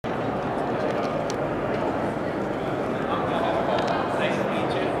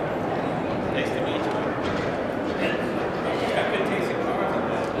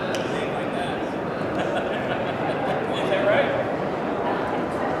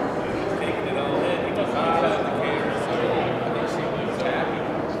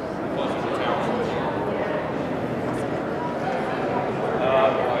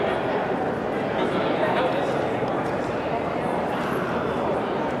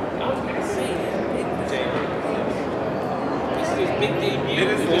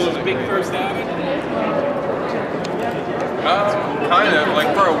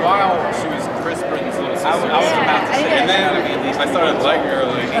was about to say, and then I started liking her,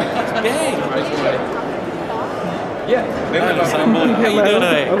 like, Dang. yeah. How you doing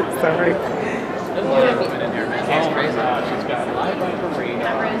today? Oh, sorry. Woman in here, man. She's crazy. She's got live on parade.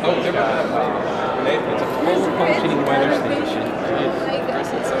 Oh, it's a full functioning weather station.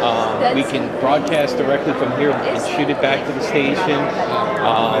 We can broadcast directly from here and shoot it back to the station.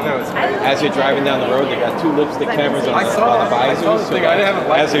 As they're driving down the road, they got two lipstick cameras on the visors. So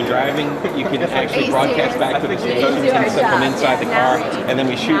as they're driving, you can actually broadcast back to the station from inside the car, and then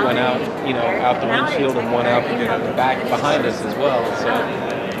we shoot one out, out the windshield and one out the back behind us as well. So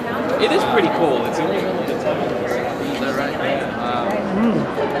it is pretty cool. It's the only one that's on. Is that right?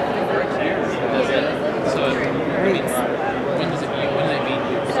 So when does it mean?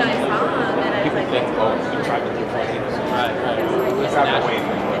 People think, oh, you're driving through tornadoes. Right. It's natural.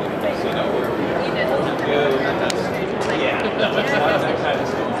 Yeah. That kind of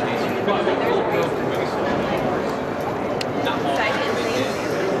stuff.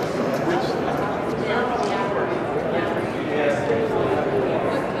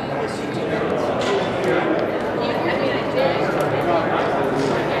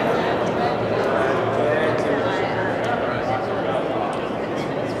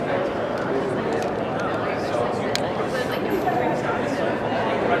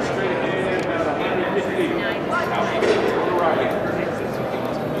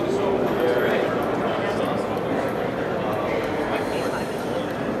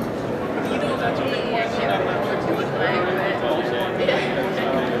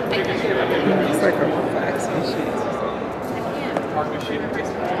 It's like a fax machine.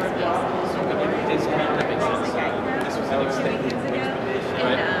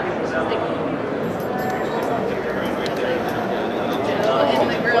 And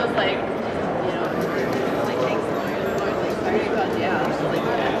the girl's like, thanks, sorry about the house.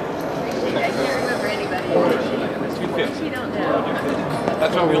 I can't remember anybody. She don't know.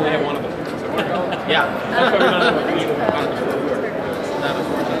 That's why we only have one of them. Yeah. That's why we don't have one.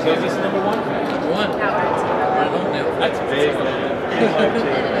 So is this number one? Number one. That's big.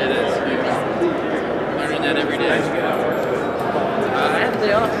 It is. Learning that every day.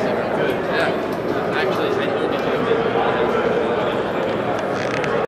 Good. Yeah. Actually,